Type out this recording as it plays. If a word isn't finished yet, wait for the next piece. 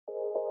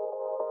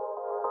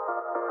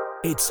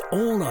It's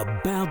all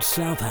about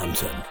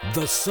Southampton.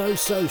 The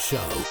So-So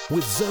Show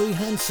with Zoe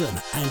and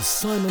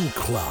Simon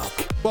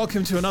Clark.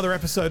 Welcome to another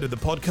episode of the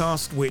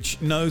podcast which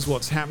knows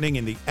what's happening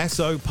in the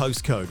SO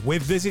postcode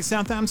with Visit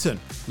Southampton.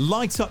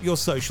 Light up your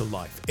social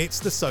life. It's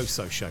the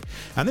So-So Show.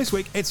 And this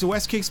week, it's a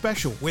Westquay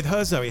special with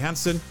her, Zoe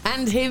Hanson.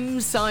 And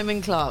him,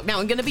 Simon Clark. Now,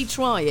 I'm going to be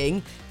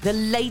trying the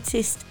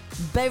latest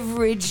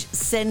beverage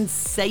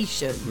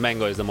sensation.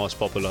 Mango is the most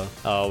popular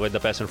with the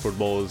passion fruit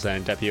bowls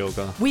and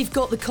tapioca. We've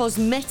got the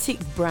cosmetic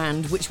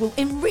brand, which will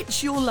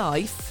enrich your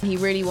life. He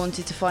really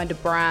wanted to find a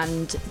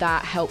brand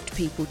that helped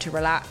people to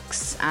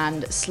relax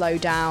and slow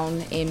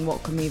down in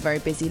what can be a very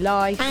busy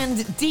life.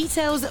 And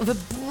details of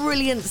a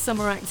brilliant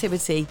summer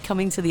activity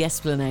coming to the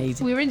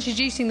Esplanade. We're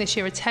introducing this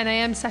year a 10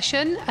 a.m.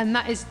 session, and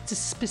that is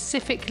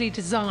specifically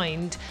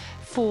designed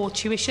for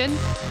tuition.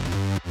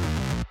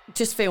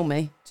 Just feel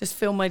me. Just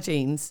feel my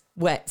jeans.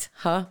 Wet,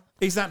 huh?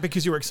 Is that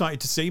because you're excited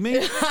to see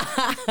me?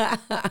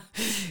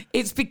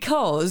 It's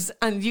because,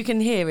 and you can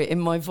hear it in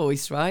my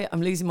voice, right?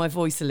 I'm losing my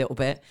voice a little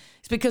bit.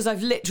 It's because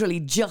I've literally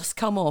just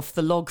come off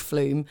the log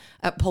flume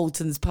at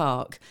Paulton's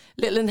Park.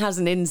 Littlin has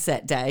an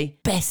inset day.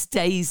 Best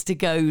days to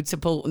go to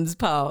Paulton's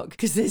Park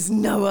because there's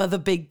no other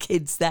big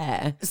kids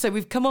there. So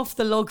we've come off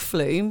the log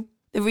flume.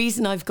 The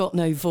reason I've got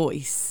no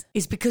voice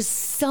is because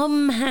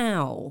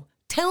somehow...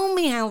 Tell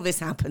me how this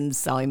happened,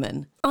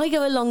 Simon. I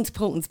go along to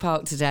Paulton's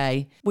Park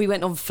today. We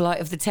went on Flight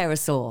of the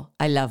Pterosaur.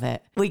 I love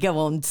it. We go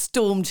on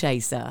Storm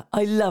Chaser.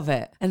 I love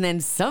it. And then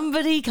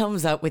somebody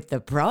comes up with the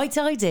bright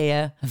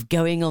idea of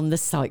going on the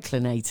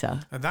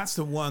Cyclonator. And that's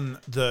the one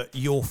that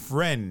your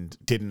friend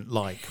didn't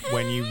like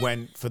when you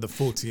went for the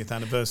 40th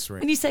anniversary.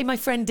 When you say my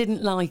friend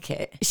didn't like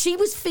it, she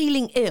was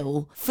feeling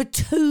ill for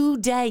 2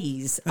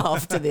 days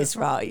after this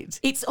ride.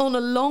 It's on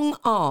a long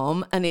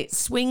arm and it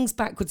swings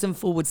backwards and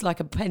forwards like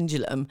a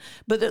pendulum.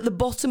 But at the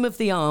bottom of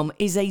the arm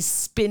is a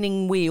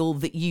spinning wheel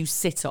that you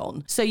sit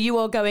on. So you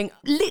are going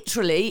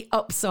literally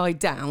upside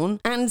down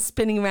and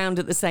spinning around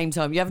at the same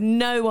time. You have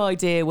no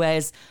idea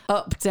where's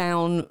up,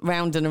 down,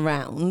 round and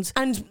around.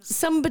 And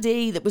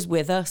somebody that was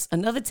with us,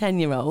 another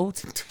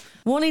 10-year-old,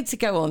 wanted to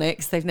go on it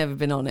because they've never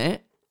been on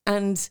it.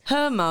 And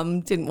her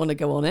mum didn't want to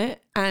go on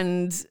it.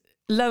 And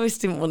Lois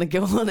didn't want to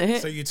go on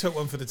it. So you took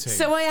one for the team.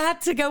 So I had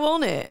to go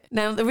on it.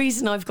 Now, the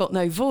reason I've got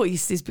no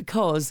voice is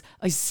because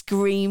I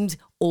screamed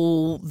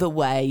all the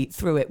way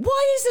through it.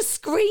 Why is a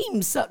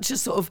scream such a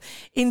sort of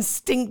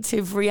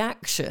instinctive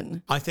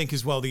reaction? I think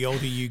as well, the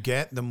older you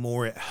get, the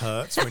more it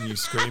hurts when you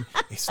scream.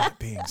 It's like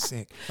being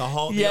sick. The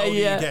older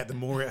you get, the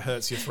more it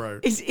hurts your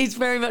throat. It's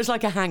very much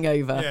like a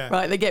hangover,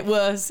 right? They get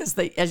worse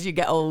as you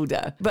get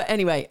older. But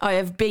anyway, I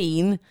have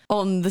been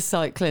on the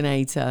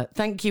Cyclonator.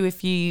 Thank you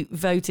if you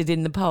voted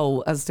in the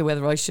poll as to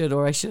whether I should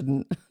or I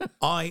shouldn't.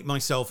 I,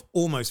 myself,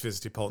 almost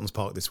visited Paulton's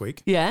Park this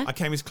week. Yeah? I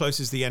came as close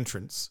as the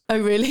entrance. Oh,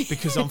 really?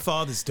 Because on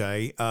Father's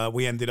Day,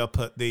 we ended up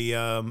at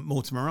the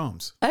Mortimer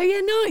Arms. Oh,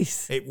 yeah,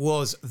 nice. It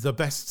was the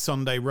best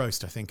Sunday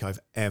roast I think I've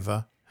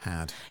ever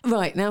had.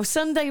 Right, now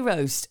Sunday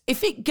roast,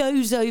 if it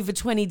goes over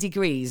 20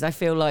 degrees, I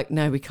feel like,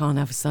 no, we can't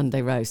have a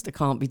Sunday roast. I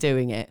can't be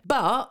doing it.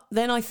 But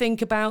then I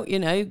think about,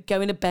 going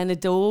to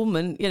Benidorm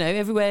and,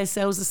 everywhere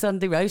sells a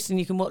Sunday roast and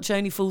you can watch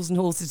Only Fools and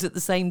Horses at the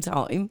same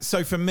time.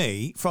 So for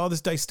me, Father's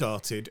Day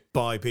started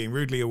by being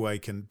rudely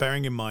awakened,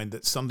 bearing in mind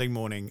that Sunday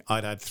morning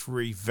I'd had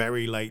 3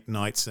 very late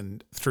nights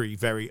and 3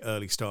 very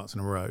early starts in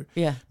a row.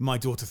 Yeah. My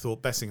daughter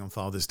thought, best thing on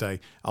Father's Day,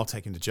 I'll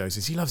take him to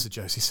Josie's. He loves the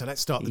Josie's, so let's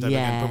start the day with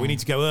him. But we need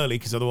to go early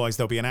because otherwise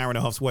there'll be an hour and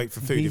a half's wait for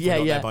food if we're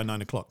not there by 9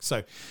 o'clock.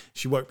 So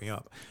she woke me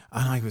up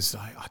and I was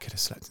like, I could have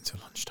slept until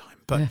lunchtime.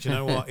 But you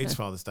know what? It's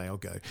Father's Day. I'll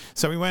go.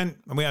 So we went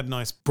and we had a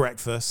nice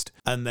breakfast.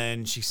 And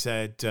then she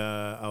said,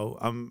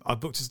 I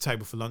booked us a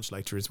table for lunch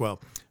later as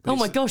well. But oh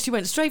my gosh, you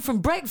went straight from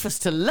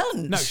breakfast to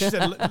lunch. No, she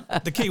said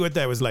the key word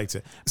there was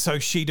later. So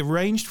she'd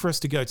arranged for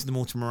us to go to the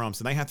Mortimer Arms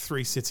and they had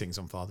 3 sittings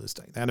on Father's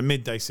Day. They had a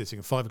midday sitting,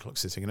 a 5 o'clock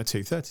sitting and a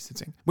 2:30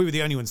 sitting. We were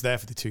the only ones there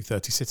for the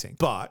 2:30 sitting.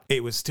 But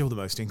it was still the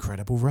most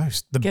incredible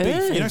roast. The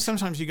beef.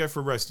 Sometimes you go for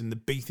a roast and the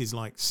beef is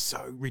like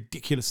so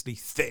ridiculously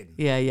thin.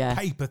 Yeah.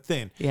 Paper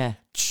thin. Yeah.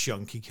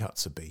 Chunky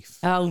cuts of beef.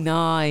 Oh,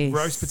 nice.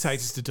 Roast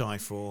potatoes to die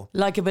for.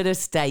 Like a bit of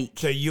steak.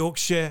 The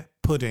Yorkshire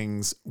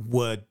puddings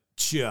were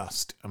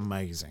just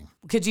amazing.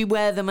 Could you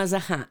wear them as a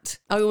hat?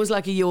 I always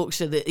like a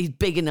Yorkshire that is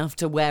big enough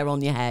to wear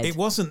on your head. It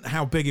wasn't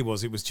how big it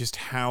was just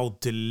how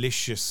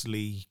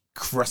deliciously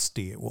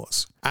crusty it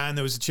was. And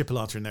there was a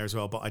chipolata in there as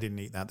well, but I didn't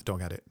eat that. The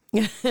dog had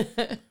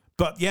it.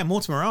 But yeah,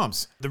 Mortimer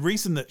Arms. The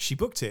reason that she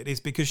booked it is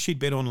because she'd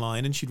been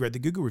online and she'd read the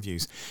Google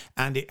reviews.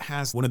 And it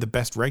has one of the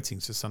best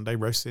ratings for Sunday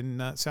roasts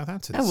in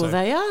Southampton. Oh, well,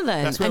 they are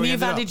then. And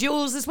you've added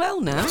yours as well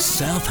now.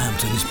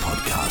 Southampton's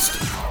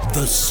podcast,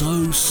 The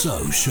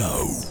So-So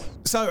Show.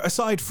 So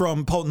aside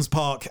from Poulton's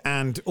Park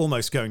and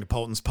almost going to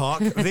Poulton's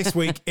Park, this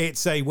week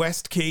it's a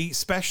Westquay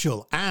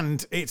special,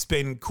 and it's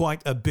been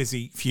quite a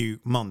busy few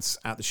months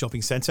at the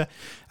shopping centre,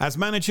 as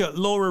manager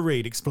Laura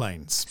Reid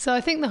explains. So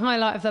I think the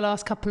highlight of the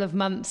last couple of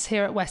months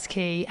here at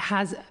Westquay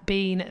has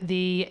been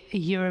the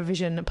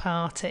Eurovision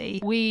party.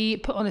 We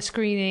put on a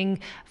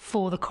screening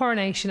for the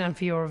coronation and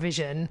for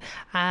Eurovision,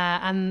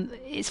 and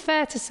it's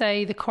fair to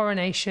say the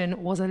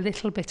coronation was a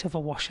little bit of a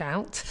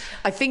washout.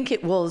 I think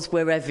it was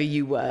wherever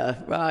you were,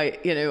 right?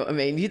 You know what I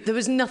mean? There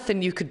was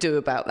nothing you could do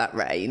about that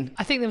rain.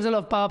 I think there was a lot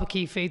of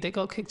barbecue food that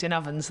got cooked in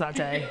ovens that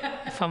day,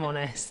 if I'm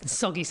honest.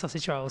 Soggy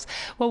sausage rolls.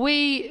 Well,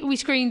 we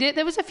screened it.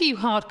 There was a few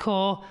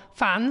hardcore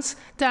fans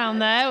down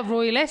there,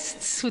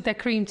 royalists with their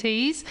cream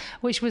teas,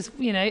 which was,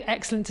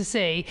 excellent to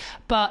see.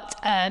 But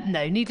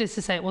no, needless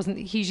to say, it wasn't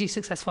hugely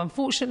successful,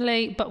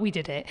 unfortunately, but we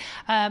did it.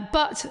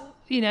 But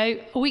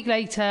a week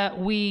later,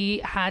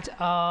 we had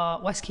our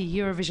Westquay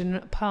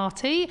Eurovision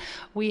party.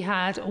 We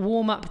had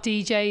warm-up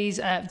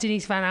DJs,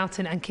 Denise Van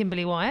Outen and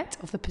Kimberly Wyatt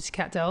of the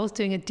Pussycat Dolls,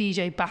 doing a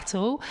DJ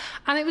battle.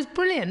 And it was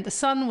brilliant. The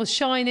sun was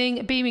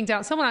shining, beaming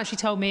down. Someone actually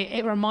told me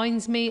it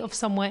reminds me of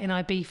somewhere in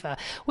Ibiza,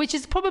 which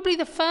is probably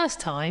the first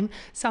time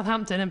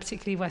Southampton, and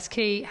particularly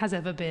Westquay, has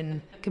ever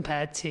been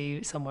compared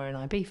to somewhere in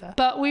Ibiza.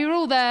 But we were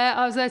all there.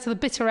 I was there to the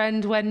bitter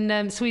end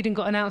when Sweden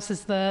got announced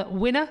as the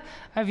winner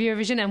of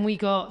Eurovision, and we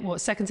got,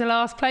 second to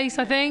last place,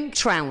 I think.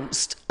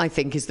 Trounced, I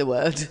think is the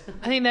word.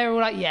 I think they were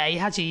all like, yeah, you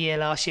had your year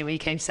last year where you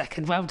came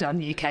second. Well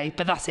done, UK.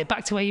 But that's it,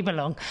 back to where you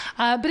belong.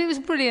 But it was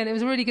brilliant. It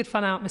was a really good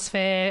fun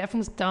atmosphere. Everyone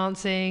was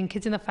dancing,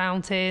 kids in the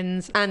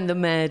fountains. And the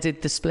mayor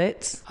did the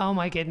splits. Oh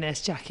my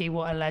goodness, Jackie,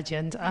 what a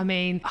legend. I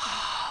mean,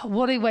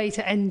 what a way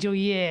to end your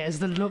year as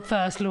the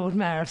first Lord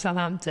Mayor of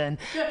Southampton.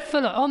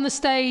 Full on the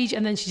stage,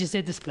 and then she just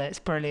did the splits.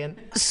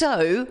 Brilliant.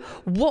 So,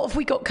 what have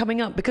we got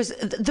coming up? Because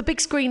the big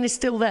screen is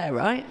still there,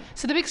 right?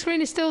 So the big screen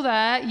is still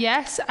there,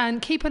 yes,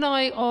 and keep an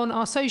eye on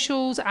our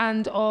socials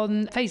and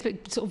on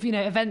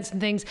Facebook, events and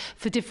things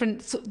for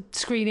different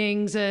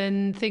screenings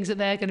and things that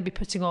they're going to be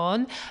putting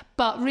on.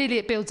 But really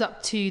it builds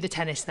up to the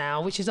tennis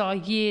now, which is our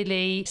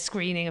yearly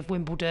screening of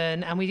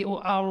Wimbledon, and we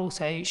are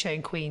also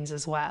showing Queen's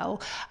as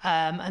well.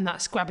 And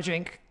that's grab a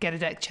drink, get a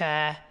deck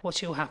chair,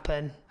 watch it all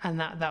happen. And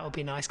that would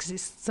be nice, because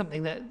it's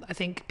something that I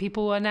think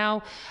people are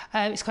now,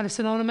 it's kind of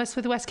synonymous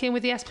with Westquay and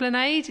with the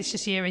Esplanade. It's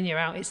just year in, year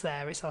out. It's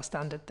there. It's our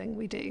standard thing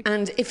we do.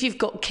 And if you've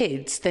got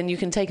kids, then you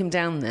can take them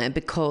down there,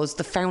 because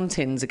the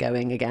fountains are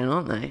going again,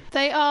 aren't they?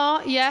 They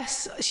are,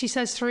 yes. She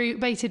says through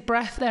bated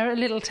breath. They're a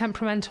little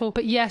temperamental,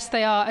 but yes,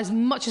 they are. As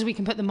much as we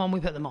can put them on, we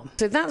put them on.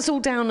 So that's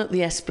all down at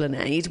the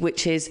Esplanade,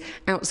 which is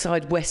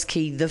outside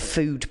Westquay, the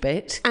food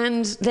bit.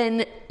 And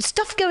then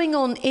stuff going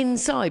on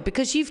inside,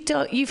 because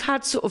you've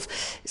had sort of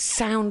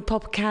sound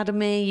Pop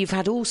Academy, you've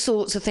had all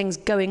sorts of things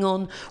going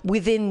on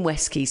within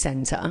Westquay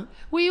Centre.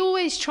 We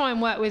always try and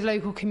work with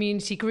local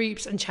community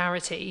groups and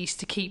charities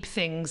to keep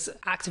things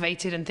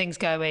activated and things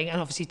going,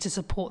 and obviously to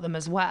support them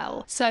as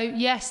well. So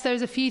yes,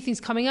 there's a few things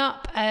coming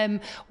up.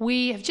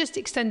 We have just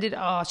extended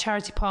our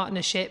charity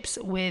partnerships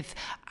with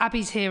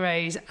Abby's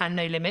Heroes and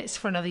No Limits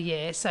for another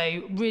year.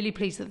 So really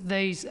pleased that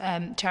those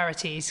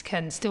charities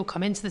can still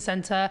come into the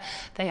centre.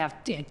 They have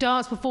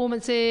dance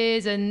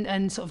performances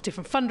and sort of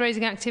different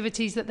fundraising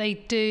activities that they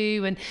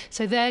do, and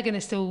so they're going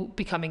to still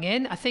be coming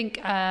in. I think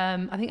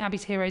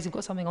Abby's Heroes have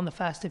got something on the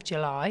 1st of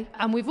July,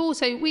 and we've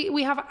also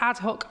we have ad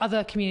hoc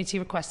other community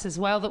requests as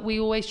well that we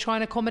always try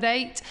and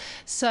accommodate.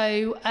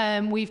 So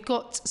we've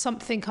got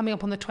something coming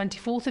up on the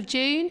 24th of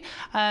June,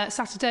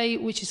 Saturday,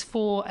 which is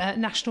for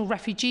National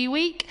Refugee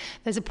Week.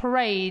 There's a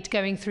parade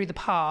going through the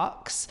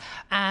parks,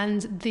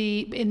 and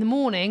in the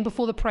morning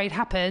before the parade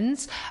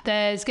happens,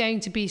 there's going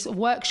to be sort of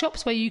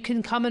workshops where you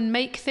can come and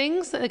make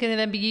things that are going to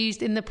then be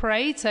used in the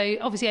parade. So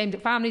obviously aimed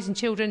at families and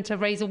children to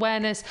raise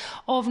awareness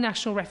of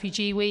National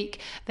Refugee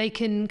Week. They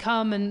can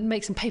come and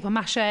make some paper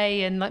mache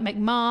and make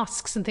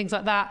masks and things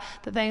like that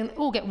they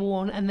all get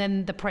worn, and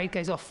then the parade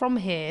goes off from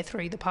here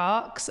through the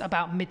parks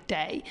about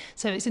midday.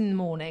 So it's in the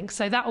morning.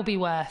 So that will be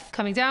worth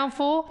coming down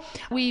for.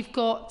 We've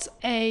got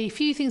a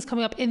few things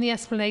coming up in the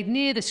Esplanade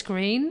near the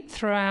screen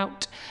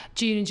throughout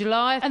June and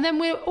July. And then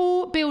we're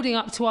all building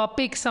up to our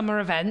big summer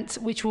event,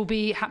 which will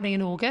be happening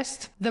in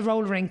August. The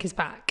roller rink is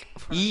back.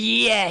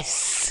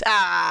 Yes!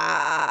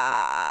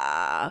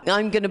 I'm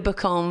going to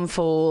book on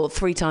for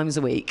 3 times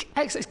a week.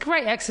 It's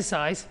great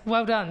exercise.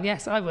 Well done.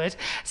 Yes, I would.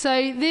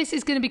 So this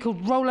is going to be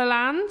called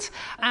Rollerland,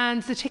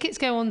 and the tickets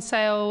go on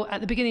sale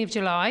at the beginning of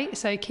July.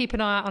 So keep an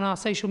eye out on our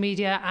social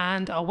media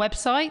and our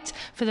website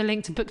for the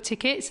link to book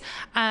tickets.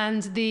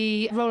 And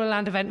the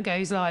Rollerland event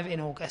goes live in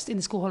August, in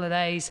the school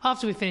holidays.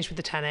 After we finish with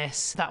the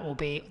tennis, that will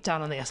be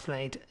down on the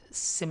Esplanade,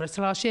 similar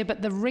to last year,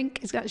 but the rink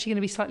is actually going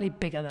to be slightly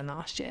bigger than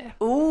last year.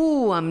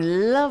 Oh, I'm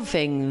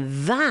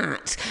loving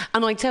that.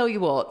 And I tell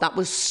you what, that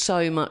was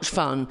so much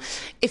fun.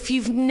 If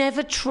you've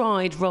never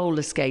tried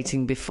roller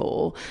skating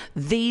before,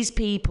 these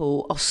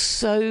people are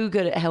so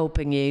good at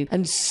helping you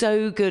and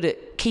so good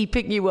at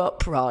keeping you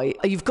upright.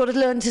 You've got to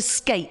learn to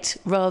skate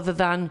rather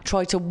than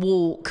try to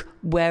walk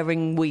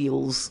wearing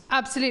wheels.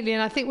 Absolutely,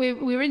 and I think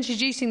we're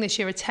introducing this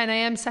year a 10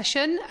 a.m.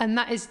 session, and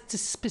that is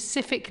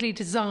specifically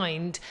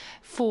designed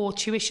for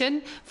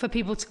tuition, for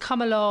people to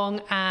come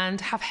along and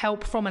have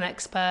help from an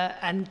expert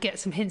and get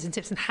some hints and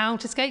tips on how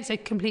to skate, so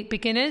complete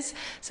beginners.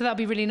 So that'd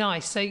be really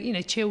nice. So,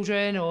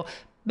 children or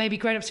maybe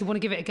grown-ups who want to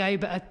give it a go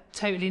but have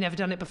totally never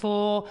done it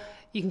before,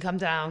 you can come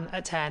down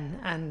at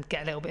 10 and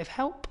get a little bit of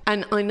help.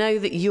 And I know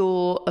that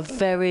you're a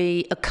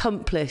very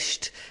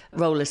accomplished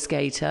roller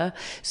skater,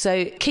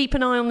 so keep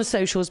an eye on the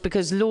socials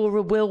because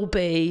Laura will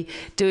be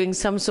doing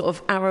some sort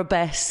of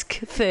arabesque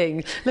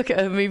thing. Look at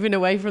her moving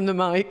away from the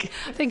mic.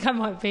 I think I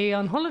might be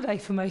on holiday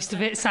for most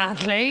of it,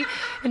 sadly,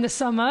 in the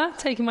summer,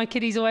 taking my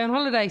kiddies away on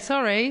holiday.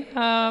 Sorry.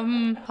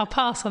 I'll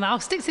pass on that. I'll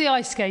stick to the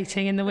ice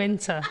skating in the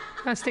winter.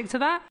 Can I stick to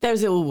that?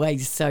 There's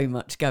always so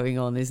much going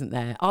on, isn't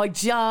there? I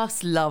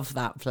just love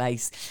that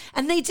place.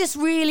 And they just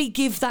really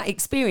give that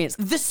experience.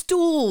 The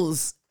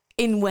stalls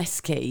in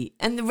Westquay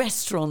and the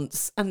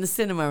restaurants and the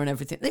cinema and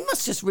everything, they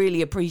must just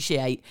really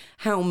appreciate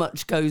how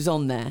much goes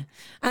on there.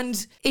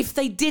 And if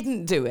they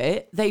didn't do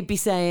it, they'd be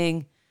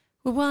saying,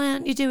 well, why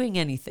aren't you doing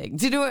anything?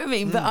 Do you know what I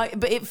mean?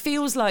 But it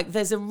feels like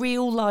there's a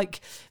real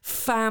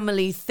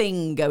family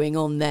thing going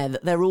on there,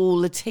 that they're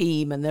all a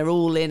team and they're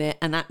all in it.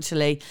 And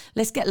actually,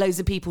 let's get loads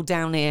of people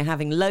down here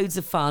having loads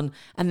of fun,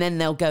 and then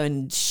they'll go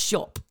and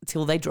shop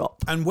till they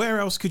drop. And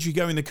where else could you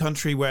go in the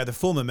country where the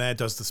former mayor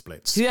does the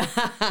splits?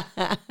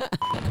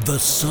 The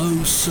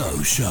So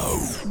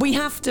Show. We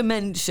have to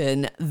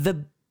mention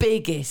the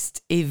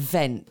biggest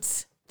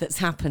event that's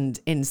happened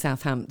in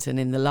Southampton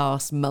in the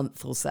last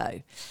month or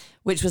so,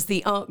 which was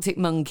the Arctic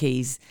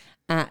Monkeys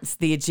at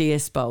the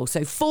Aegeus Bowl.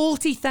 So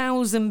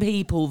 40,000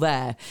 people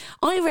there.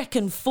 I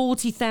reckon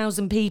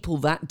 40,000 people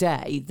that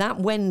day, that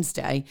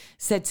Wednesday,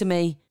 said to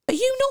me, are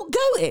you not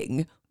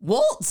going?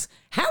 What?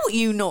 How are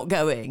you not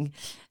going?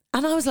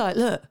 And I was like,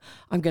 look,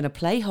 I'm going to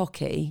play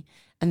hockey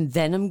and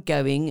then I'm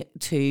going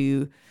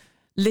to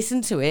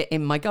listen to it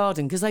in my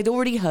garden because I'd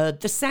already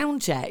heard the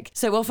sound check.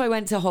 So off I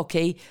went to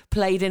hockey,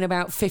 played in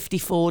about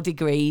 54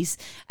 degrees,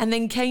 and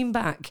then came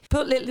back,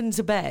 put Littleton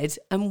to bed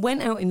and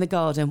went out in the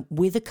garden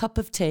with a cup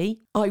of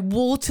tea. I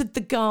watered the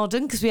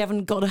garden because we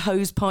haven't got a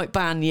hose pipe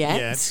ban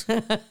yet.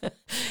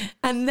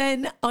 And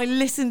then I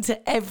listened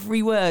to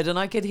every word and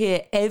I could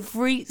hear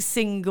every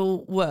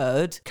single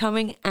word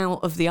coming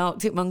out of the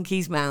Arctic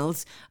Monkeys'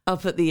 mouths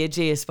up at the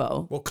Aegeus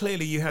Bowl. Well,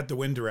 clearly you had the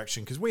wind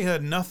direction because we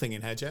heard nothing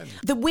in Hedge End.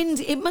 The wind,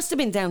 it must have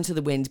been down to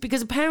the wind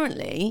because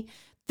apparently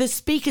the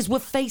speakers were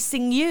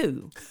facing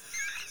you.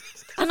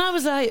 And I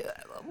was like,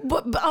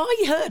 but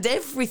I heard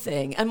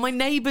everything. And my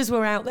neighbours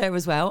were out there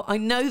as well. I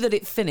know that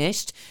it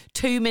finished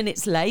 2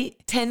 minutes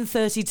late.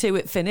 10:32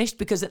 it finished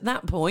because at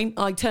that point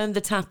I turned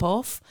the tap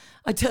off.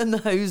 I turned the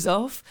hose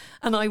off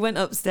and I went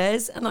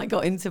upstairs and I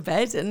got into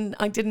bed and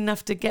I didn't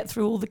have to get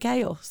through all the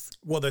chaos.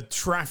 Well, the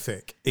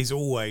traffic is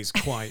always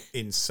quite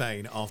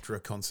insane after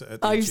a concert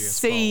at the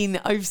Aegeus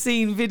Bowl. I've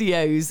seen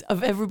videos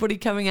of everybody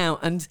coming out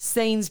and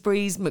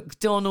Sainsbury's,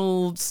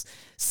 McDonald's,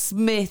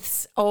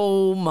 Smith's.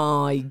 Oh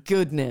my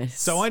goodness.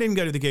 So I didn't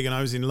go to the gig and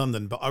I was in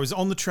London, but I was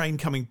on the train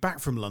coming back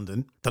from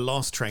London, the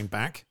last train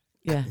back,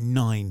 at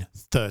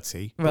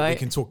 9:30. But we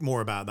can talk more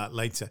about that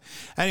later.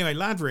 Anyway,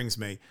 lad rings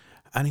me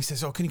and he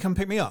says, oh, can you come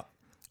pick me up?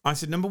 I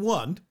said, number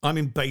one, I'm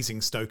in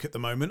Basingstoke at the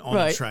moment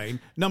on the train.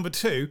 Number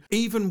two,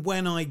 even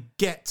when I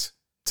get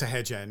to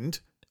Hedge End,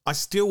 I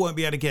still won't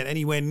be able to get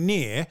anywhere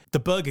near the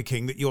Burger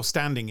King that you're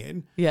standing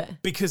in. Yeah.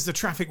 Because the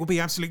traffic will be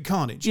absolute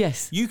carnage.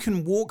 Yes. You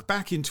can walk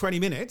back in 20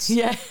 minutes.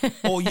 Yeah.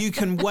 Or you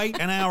can wait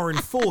an hour and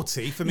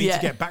 40 for me to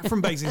get back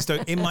from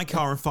Basingstoke in my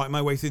car and fight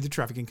my way through the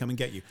traffic and come and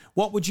get you.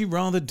 What would you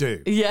rather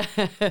do? Yeah.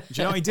 Do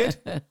you know what he did?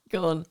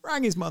 Go on.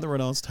 Rang his mother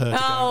and asked her to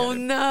go and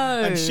get him.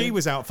 No. And she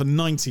was out for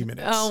 90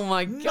 minutes. Oh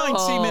my God.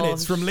 90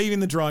 minutes from leaving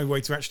the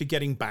driveway to actually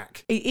getting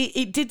back.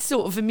 It did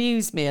sort of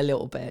amuse me a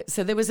little bit.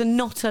 So there was a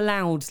not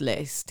allowed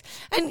list.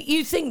 And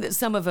you think that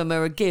some of them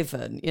are a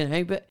given, you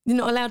know, but you're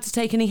not allowed to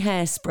take any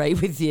hairspray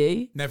with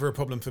you. Never a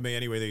problem for me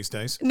anyway these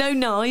days. No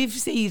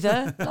knives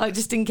either, like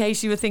just in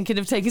case you were thinking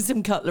of taking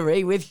some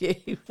cutlery with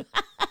you.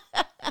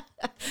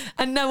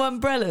 And no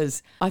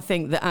umbrellas. I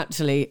think that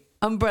actually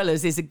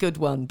umbrellas is a good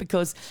one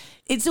because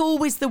it's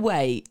always the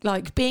way,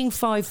 like being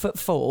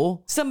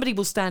 5'4", somebody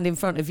will stand in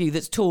front of you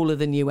that's taller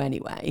than you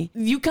anyway.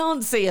 You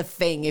can't see a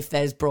thing if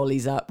there's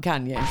brollies up,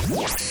 can you?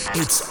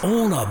 It's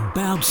all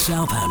about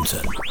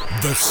Southampton.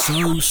 The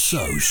So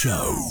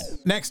Show.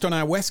 Next on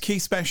our Westquay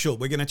special,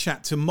 we're going to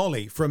chat to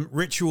Molly from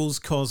Rituals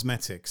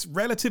Cosmetics,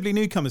 relatively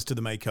newcomers to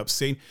the makeup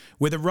scene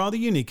with a rather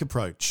unique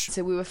approach.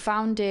 So we were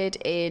founded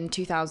in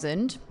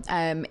 2000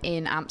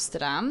 in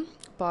Amsterdam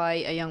by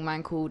a young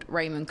man called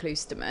Raymond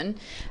Kloosterman.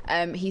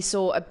 He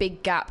saw a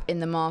big gap in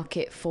the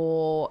market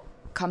for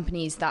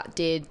companies that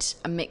did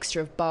a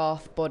mixture of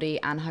bath, body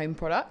and home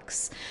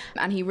products,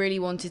 and he really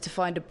wanted to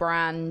find a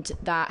brand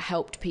that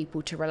helped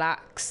people to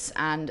relax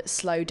and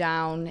slow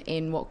down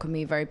in what can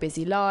be a very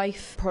busy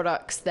life,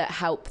 products that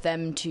help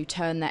them to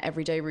turn their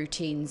everyday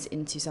routines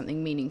into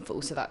something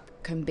meaningful. So that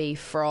can be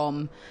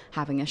from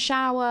having a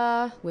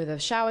shower with a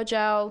shower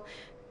gel,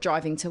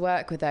 driving to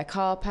work with their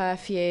car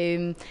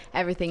perfume,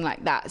 everything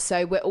like that.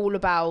 So we're all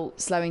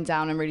about slowing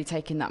down and really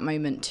taking that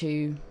moment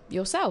to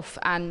yourself.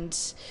 And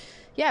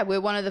yeah,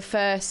 we're one of the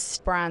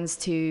first brands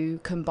to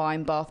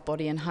combine bath,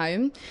 body and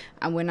home,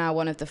 and we're now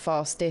one of the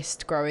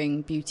fastest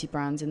growing beauty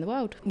brands in the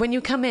world. When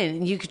you come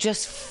in, you could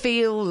just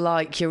feel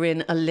like you're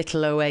in a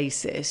little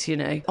oasis, you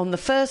know. On the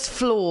first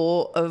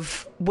floor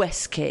of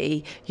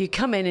Westquay, you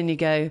come in and you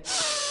go,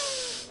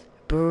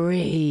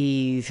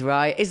 breathe,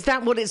 right? Is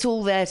that what it's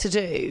all there to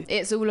do?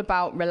 It's all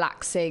about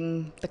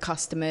relaxing the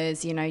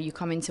customers. You know, you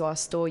come into our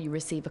store, you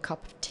receive a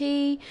cup of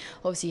tea.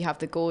 Obviously, you have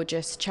the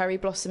gorgeous cherry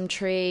blossom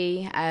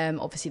tree.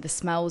 Obviously, the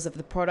smells of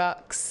the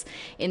products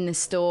in the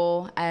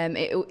store.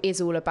 It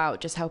is all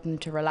about just helping them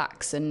to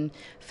relax and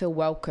feel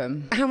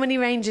welcome. How many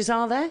ranges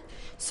are there?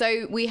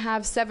 So we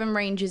have 7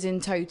 ranges in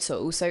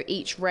total. So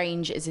each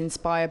range is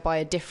inspired by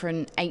a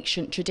different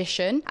ancient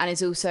tradition and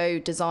is also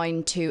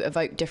designed to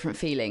evoke different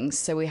feelings.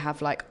 So we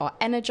have like our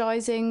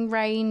energizing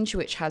range,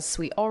 which has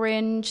sweet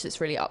orange,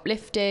 that's really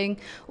uplifting,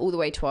 all the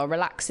way to our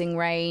relaxing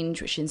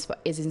range, which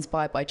is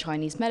inspired by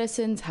Chinese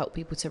medicine to help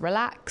people to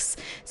relax.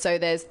 So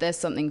there's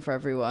something for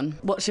everyone.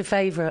 What's your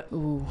favourite?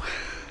 Ooh,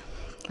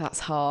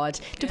 that's hard.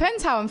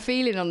 Depends how I'm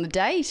feeling on the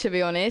day, to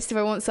be honest. If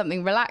I want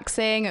something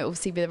relaxing, it'll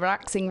obviously be the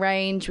relaxing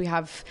range. We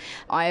have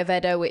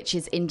Ayurveda, which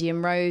is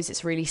Indian rose.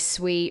 It's really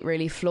sweet,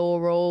 really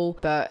floral,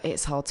 but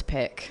it's hard to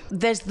pick.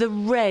 There's the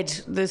red,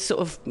 the sort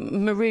of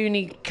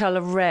maroony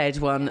colour red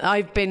one.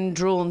 I've been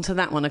drawn to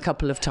that one a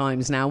couple of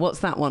times now. What's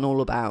that one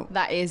all about?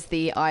 That is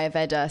the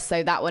Ayurveda.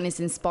 So that one is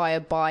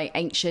inspired by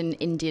ancient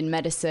Indian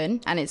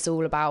medicine, and it's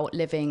all about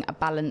living a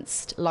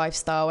balanced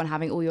lifestyle and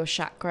having all your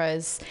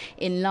chakras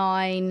in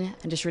line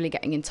and just really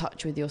getting in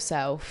touch with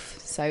yourself.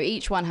 So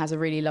each one has a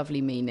really lovely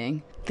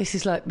meaning. This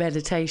is like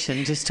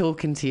meditation, just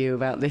talking to you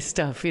about this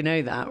stuff. You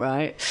know that,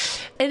 right?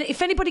 And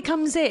if anybody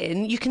comes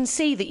in, you can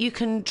see that you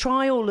can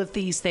try all of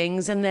these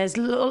things, and there's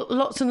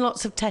lots and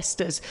lots of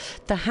testers.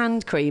 The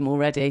hand cream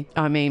already.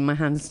 I mean, my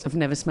hands have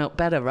never smelt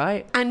better,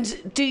 right?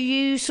 And do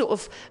you sort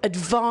of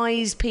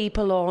advise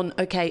people on,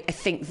 okay, I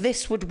think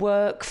this would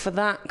work for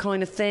that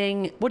kind of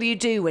thing? What do you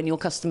do when your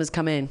customers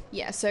come in?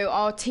 Yeah, so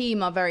our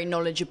team are very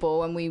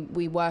knowledgeable, and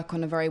we work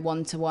on a very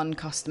one-to-one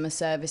customer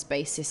service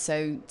basis.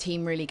 So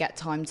team really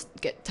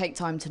take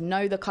time to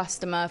know the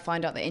customer,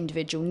 find out their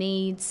individual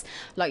needs.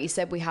 Like you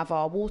said, we have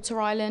our water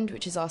island,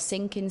 which is our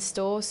sink in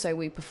store. So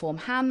we perform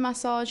hand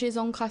massages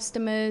on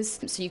customers.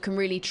 So you can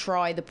really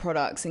try the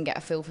products and get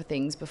a feel for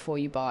things before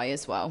you buy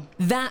as well.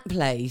 That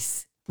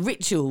place,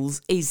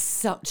 Rituals, is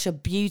such a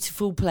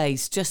beautiful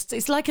place.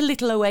 It's like a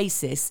little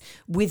oasis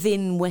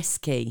within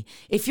Westquay.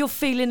 If you're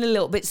feeling a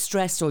little bit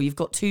stressed or you've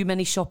got too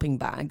many shopping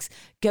bags,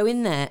 go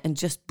in there and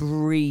just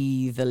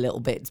breathe a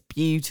little bit. It's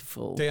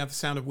beautiful. Do you have the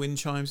sound of wind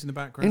chimes in the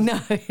background? No.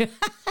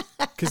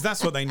 Because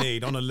that's what they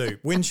need on a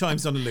loop. Wind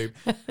chimes on a loop,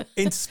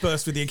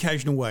 interspersed with the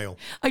occasional whale.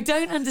 I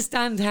don't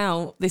understand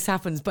how this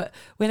happens, but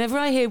whenever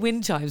I hear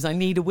wind chimes, I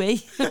need a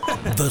wee.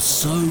 The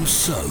So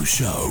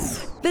Show.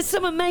 There's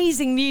some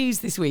amazing news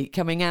this week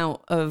coming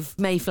out of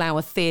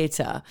Mayflower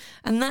Theatre,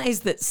 and that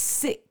is that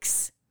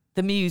Six,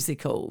 the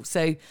musical.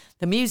 So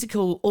the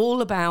musical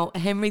all about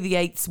Henry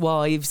VIII's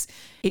wives.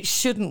 It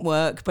shouldn't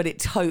work, but it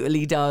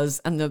totally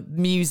does. And the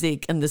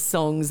music and the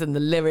songs and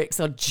the lyrics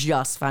are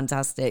just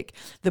fantastic.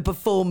 The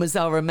performers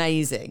are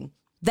amazing.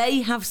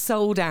 They have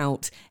sold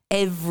out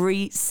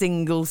every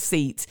single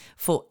seat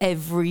for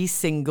every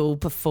single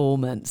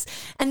performance.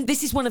 And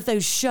this is one of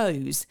those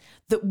shows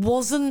that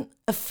wasn't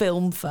a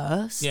film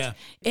first. Yeah.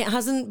 It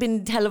hasn't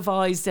been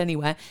televised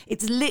anywhere.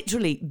 It's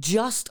literally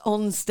just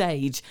on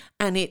stage,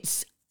 and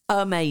it's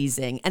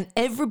amazing, and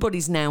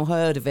everybody's now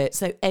heard of it,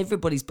 so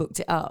everybody's booked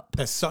it up.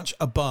 There's such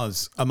a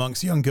buzz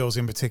amongst young girls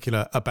in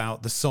particular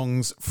about the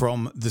songs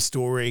from the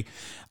story,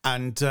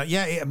 and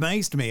it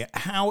amazed me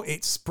how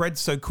it spread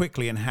so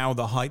quickly and how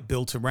the hype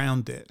built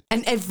around it.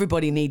 And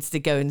everybody needs to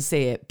go and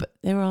see it, but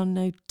there are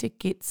no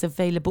tickets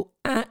available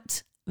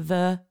at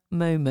the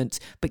moment.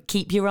 But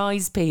keep your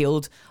eyes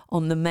peeled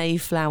on the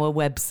Mayflower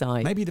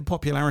website. Maybe the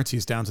popularity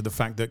is down to the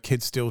fact that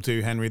kids still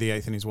do Henry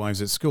VIII and his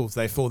wives at schools,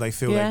 therefore they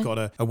feel they've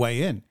got a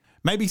way in.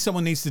 Maybe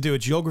someone needs to do a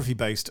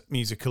geography-based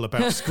musical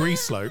about scree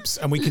slopes,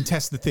 and we can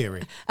test the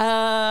theory.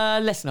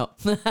 Let's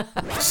not.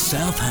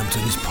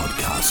 Southampton's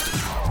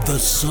podcast, The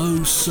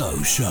So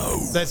Show.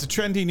 There's a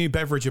trendy new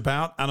beverage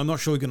about, and I'm not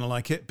sure you're going to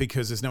like it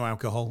because there's no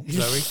alcohol,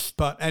 Zoe.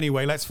 But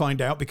anyway, let's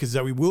find out, because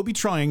Zoe will be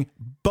trying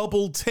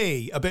bubble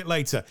tea a bit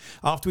later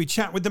after we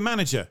chat with the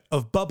manager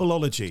of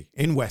Bubbleology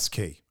in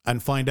Westquay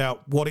and find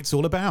out what it's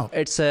all about.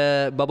 It's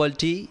a bubble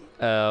tea,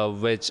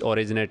 which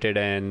originated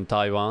in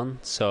Taiwan.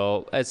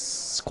 So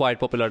it's quite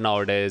popular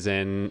nowadays,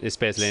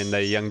 especially in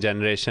the young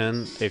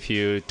generation. If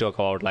you talk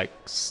about like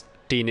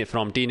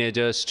from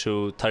teenagers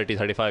to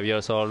 30-35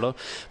 years older,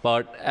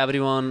 but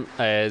everyone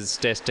is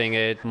tasting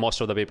it.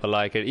 Most of the people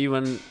like it.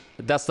 Even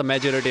that's the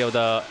majority of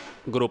the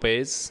group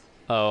is,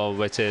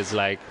 which is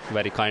like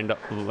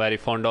very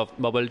fond of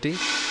bubble tea.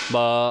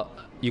 But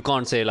you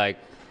can't say like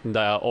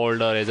the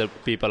older age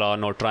people are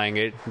not trying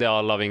it. They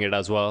are loving it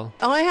as well.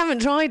 I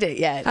haven't tried it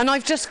yet. And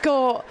I've just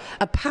got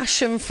a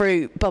passion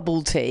fruit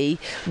bubble tea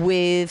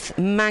with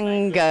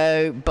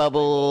mango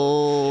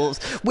bubbles,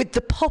 with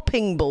the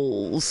popping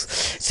balls.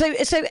 So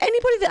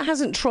anybody that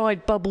hasn't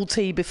tried bubble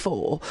tea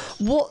before,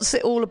 what's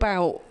it all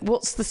about?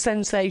 What's the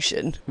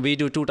sensation? We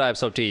do 2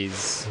 types of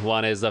teas.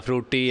 One is the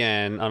fruit tea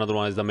and another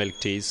one is the milk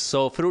teas.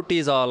 So fruit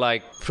teas are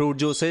like fruit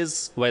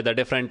juices with the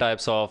different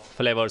types of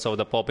flavors of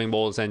the popping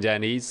balls and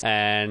jellies.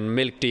 And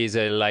milk teas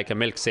are like a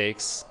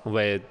milkshakes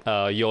with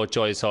your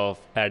choice of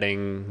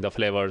adding the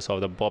flavors of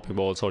the popping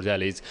balls or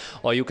jellies.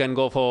 Or you can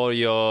go for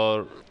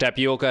your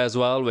tapioca as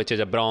well, which is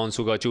a brown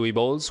sugar chewy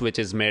balls, which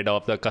is made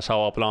of the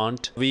cassava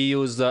plant. We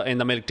use in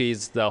the milk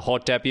teas the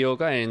hot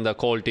tapioca, and in the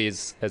cold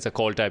teas it's a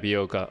cold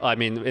tapioca. I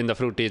mean, in the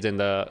fruit teas, in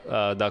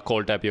the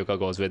cold tapioca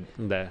goes with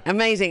there.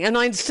 Amazing. And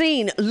I've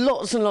seen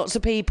lots and lots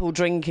of people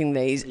drinking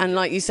these, and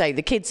like you say,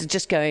 the kids are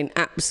just going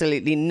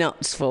absolutely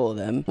nuts for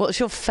them.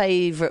 What's your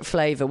favourite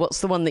flavour?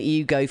 What's the one that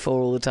you go for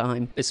all the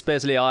time?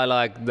 Especially I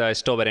like the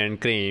strawberry and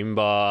cream,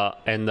 but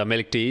in the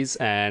milk teas,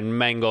 and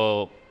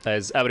mango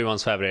is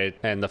everyone's favorite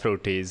in the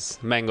fruit teas.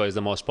 Mango is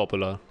the most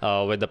popular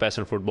with the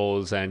passion fruit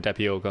bowls and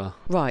tapioca.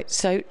 Right,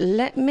 so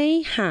let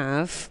me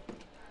have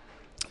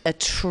a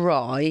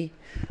try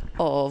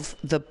of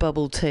the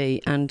bubble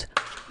tea and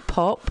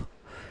pop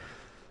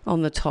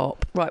on the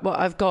top. Right, well,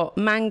 I've got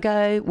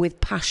mango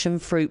with passion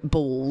fruit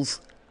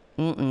balls.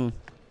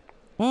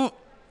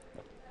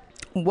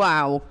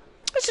 Wow.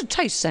 It's a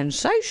taste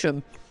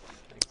sensation.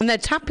 And they're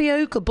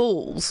tapioca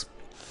balls.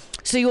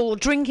 So you're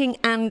drinking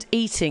and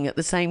eating at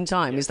the same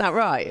time, is that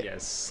right?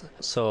 Yes.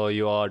 So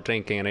you are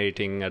drinking and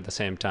eating at the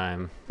same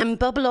time. And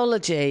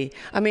Bubbleology,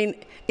 I mean,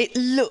 it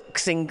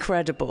looks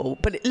incredible,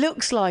 but it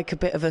looks like a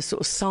bit of a sort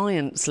of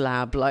science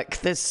lab,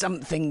 like there's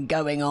something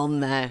going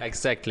on there.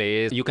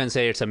 Exactly. You can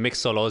say it's a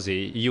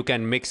mixology. You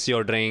can mix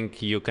your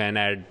drink, you can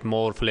add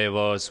more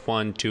flavors,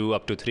 1, 2,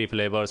 up to 3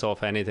 flavors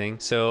of anything.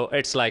 So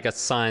it's like a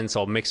science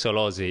of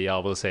mixology, I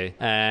will say.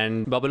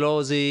 And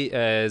Bubbleology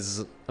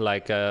is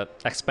like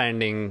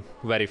expanding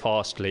very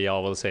fastly, I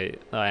will say.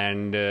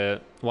 And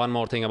one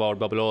more thing about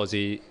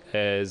Bubbleology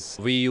is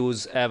we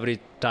use every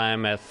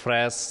time a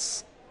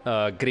fresh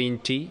green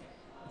tea.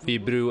 We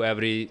brew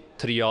every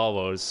 3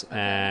 hours,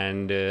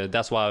 and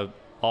that's why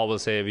I will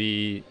say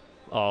we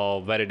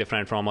are very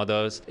different from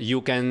others.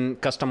 You can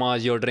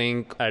customize your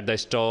drink at the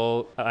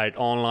store, at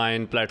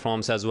online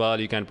platforms as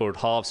well. You can put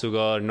half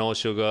sugar, no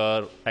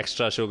sugar,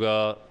 extra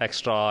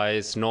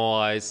ice, no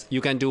ice. You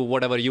can do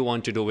whatever you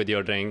want to do with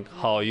your drink,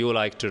 how you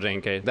like to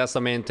drink it. That's the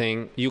main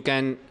thing. You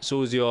can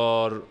choose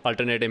your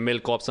alternative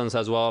milk options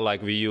as well,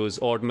 like we use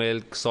oat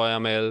milk,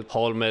 soya milk,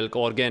 whole milk,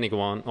 organic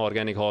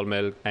whole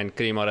milk, and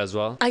creamer as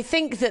well. I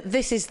think that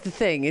this is the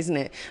thing, isn't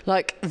it?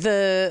 Like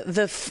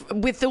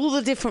with all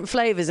the different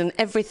flavours and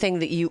everything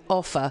that you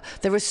offer,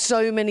 there are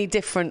so many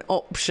different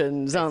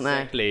options, aren't there?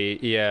 Exactly,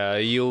 yeah.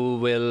 You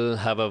will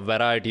have a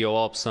variety of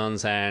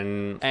options,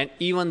 and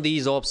even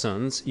these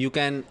options, you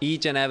can,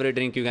 each and every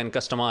drink you can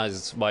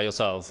customize by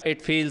yourself.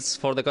 It feels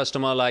for the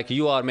customer like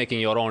you are making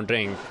your own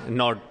drink,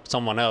 not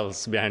someone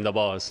else behind the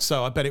bars.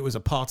 So I bet it was a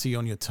party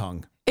on your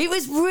tongue. It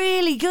was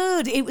really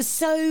good. It was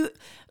so,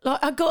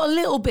 like, I got a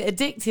little bit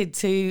addicted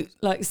to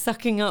like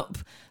sucking up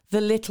the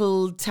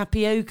little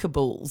tapioca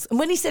balls. And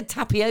when he said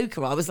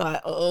tapioca, I was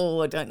like,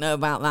 oh, I don't know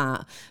about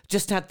that.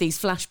 Just had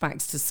these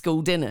flashbacks to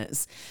school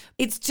dinners.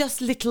 It's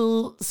just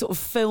little sort of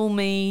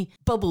filmy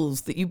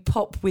bubbles that you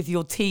pop with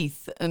your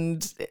teeth.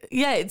 And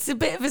yeah, it's a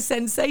bit of a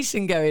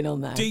sensation going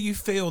on there. Do you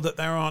feel that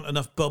there aren't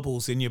enough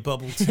bubbles in your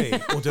bubble tea?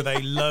 Or do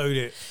they load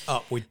it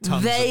up with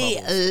tons of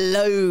bubbles? They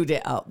load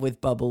it up with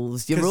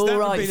bubbles. You're all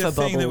right for bubbles.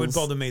 That would be the thing that would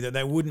bother me, that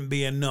there wouldn't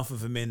be enough of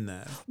them in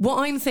there. What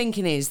I'm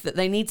thinking is that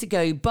they need to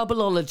go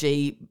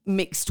Bubbleology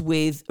mixed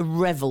with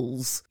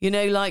Revels. You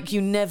know, like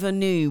you never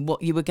knew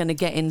what you were going to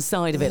get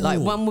inside of it. Ooh. Like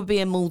one would be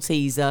a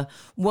Malteser,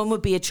 one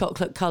would be a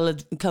chocolate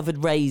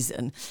covered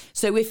raisin.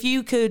 So if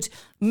you could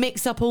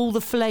mix up all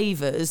the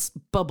flavours,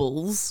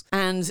 bubbles,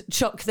 and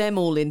chuck them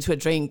all into a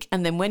drink,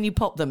 and then when you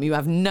pop them, you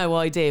have no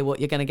idea what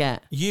you're going to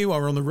get. You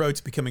are on the road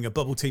to becoming a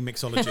bubble tea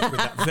mixologist with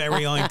that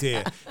very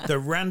idea. The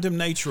random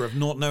nature of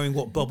not knowing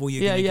what bubble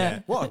you're going to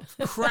get. What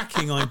a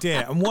cracking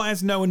idea. And why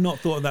has no one not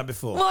thought of that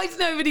before? Why has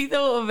nobody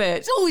thought of it?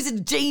 It's always a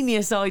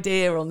genius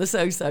idea on the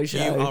So-So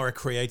Show. You are a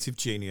creative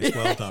genius.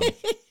 Well done.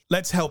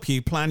 Let's help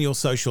you plan your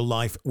social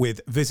life with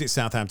Visit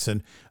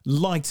Southampton.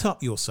 light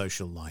up your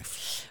social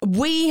life?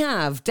 We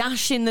have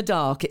Dash in the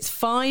Dark. It's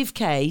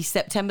 5K,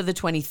 September the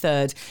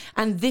 23rd.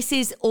 And this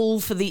is all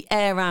for the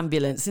air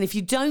ambulance. And if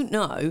you don't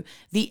know,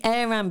 the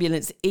air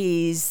ambulance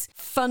is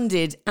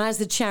funded as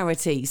a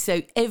charity.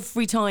 So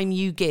every time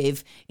you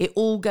give, it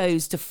all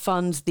goes to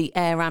fund the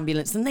air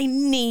ambulance. And they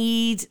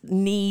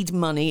need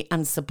money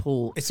and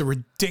support. It's a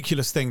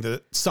ridiculous thing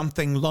that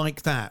something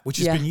like that, which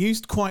has been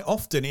used quite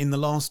often in the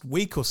last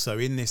week or so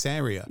in this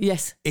area,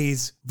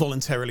 is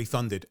voluntarily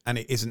funded, and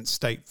it isn't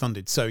state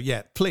funded. So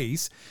yeah,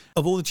 please,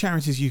 of all the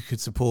charities you could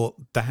support,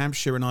 the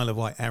Hampshire and Isle of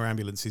Wight Air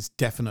Ambulance is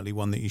definitely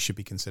one that you should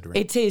be considering.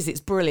 It is, it's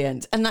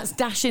brilliant. And that's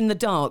Dash in the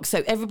Dark.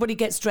 So everybody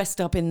gets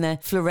dressed up in their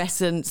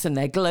fluorescents and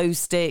their glow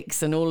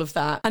sticks and all of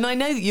that. And I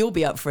know that you'll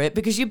be up for it,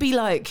 because you'll be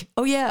like,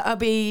 oh yeah,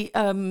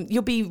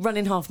 you'll be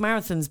running half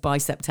marathons by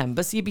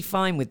September, so you'll be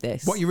fine with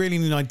this. What you really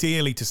need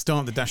ideally to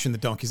start the Dash in the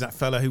Dark is that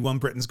fella who won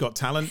Britain's Got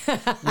Talent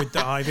with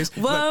the Ivies.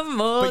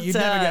 But you'd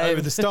never get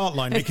over the start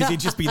line, because he'd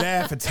just be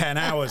there for 10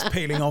 hours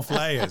peeling off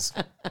layers.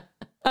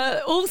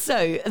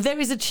 Also, there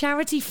is a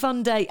charity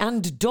fun day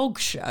and dog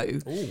show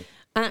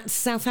at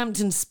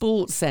Southampton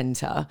Sports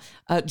Centre,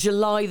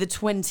 July the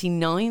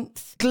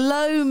 29th.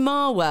 Glow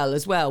Marwell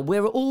as well.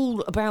 We're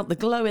all about the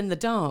glow in the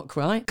dark,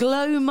 right?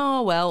 Glow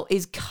Marwell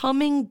is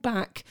coming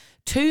back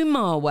to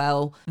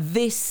Marwell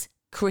this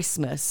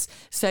Christmas.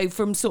 So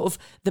from sort of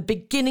the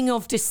beginning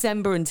of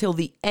December until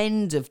the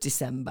end of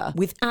December,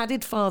 with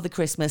added Father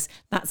Christmas,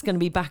 that's going to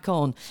be back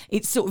on.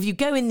 It's sort of, you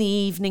go in the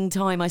evening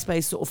time, I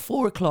suppose, sort of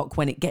 4 o'clock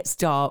when it gets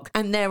dark,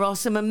 and there are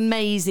some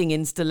amazing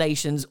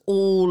installations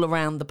all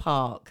around the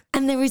park.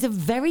 And there is a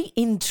very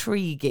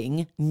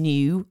intriguing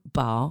new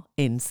bar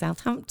in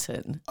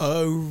Southampton.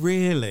 Oh,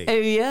 really? Oh,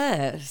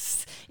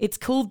 yes. It's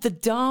called the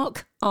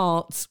Dark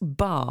Arts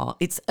Bar.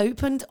 It's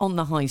opened on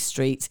the high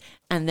street,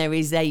 and there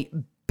is a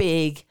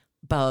big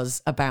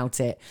buzz about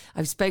it.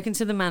 I've spoken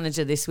to the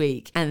manager this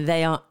week, and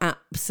they are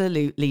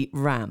absolutely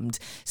rammed.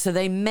 So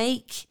they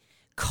make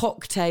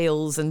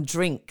cocktails and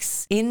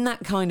drinks in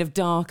that kind of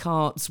dark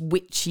arts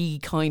witchy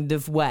kind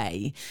of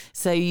way.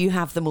 So you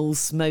have them all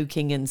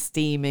smoking and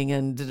steaming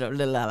and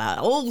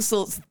all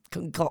sorts of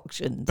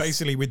concoctions.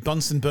 Basically with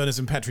Bunsen burners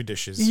and Petri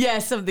dishes. Yeah,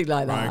 something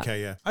like that. Right,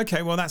 okay, yeah.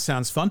 Okay, well, that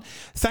sounds fun.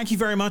 Thank you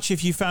very much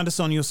if you found us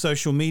on your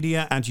social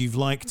media and you've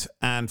liked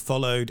and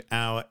followed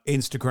our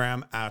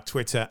Instagram, our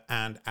Twitter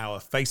and our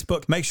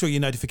Facebook. Make sure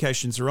your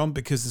notifications are on,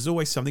 because there's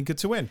always something good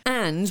to win.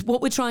 And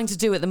what we're trying to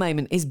do at the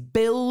moment is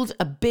build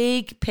a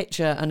big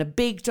picture and a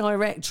big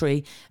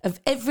directory of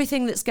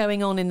everything that's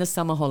going on in the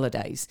summer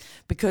holidays,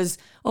 because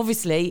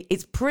obviously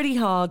it's pretty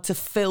hard to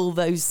fill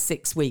those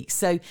 6 weeks.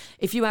 So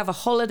if you have a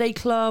holiday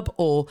club,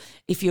 or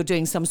if you're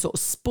doing some sort of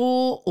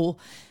sport or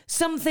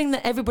something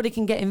that everybody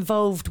can get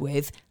involved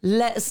with,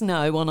 let us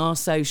know on our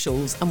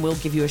socials and we'll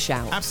give you a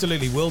shout.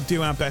 Absolutely. We'll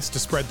do our best to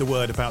spread the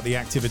word about the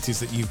activities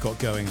that you've got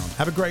going on.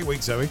 Have a great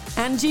week, Zoe.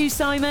 And you,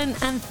 Simon,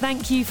 and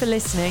thank you for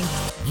listening.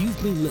 You've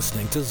been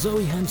listening to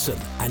Zoe Hanson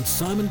and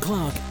Simon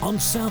Clark on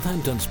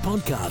Southampton's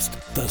podcast,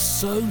 The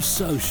So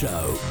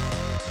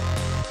Show.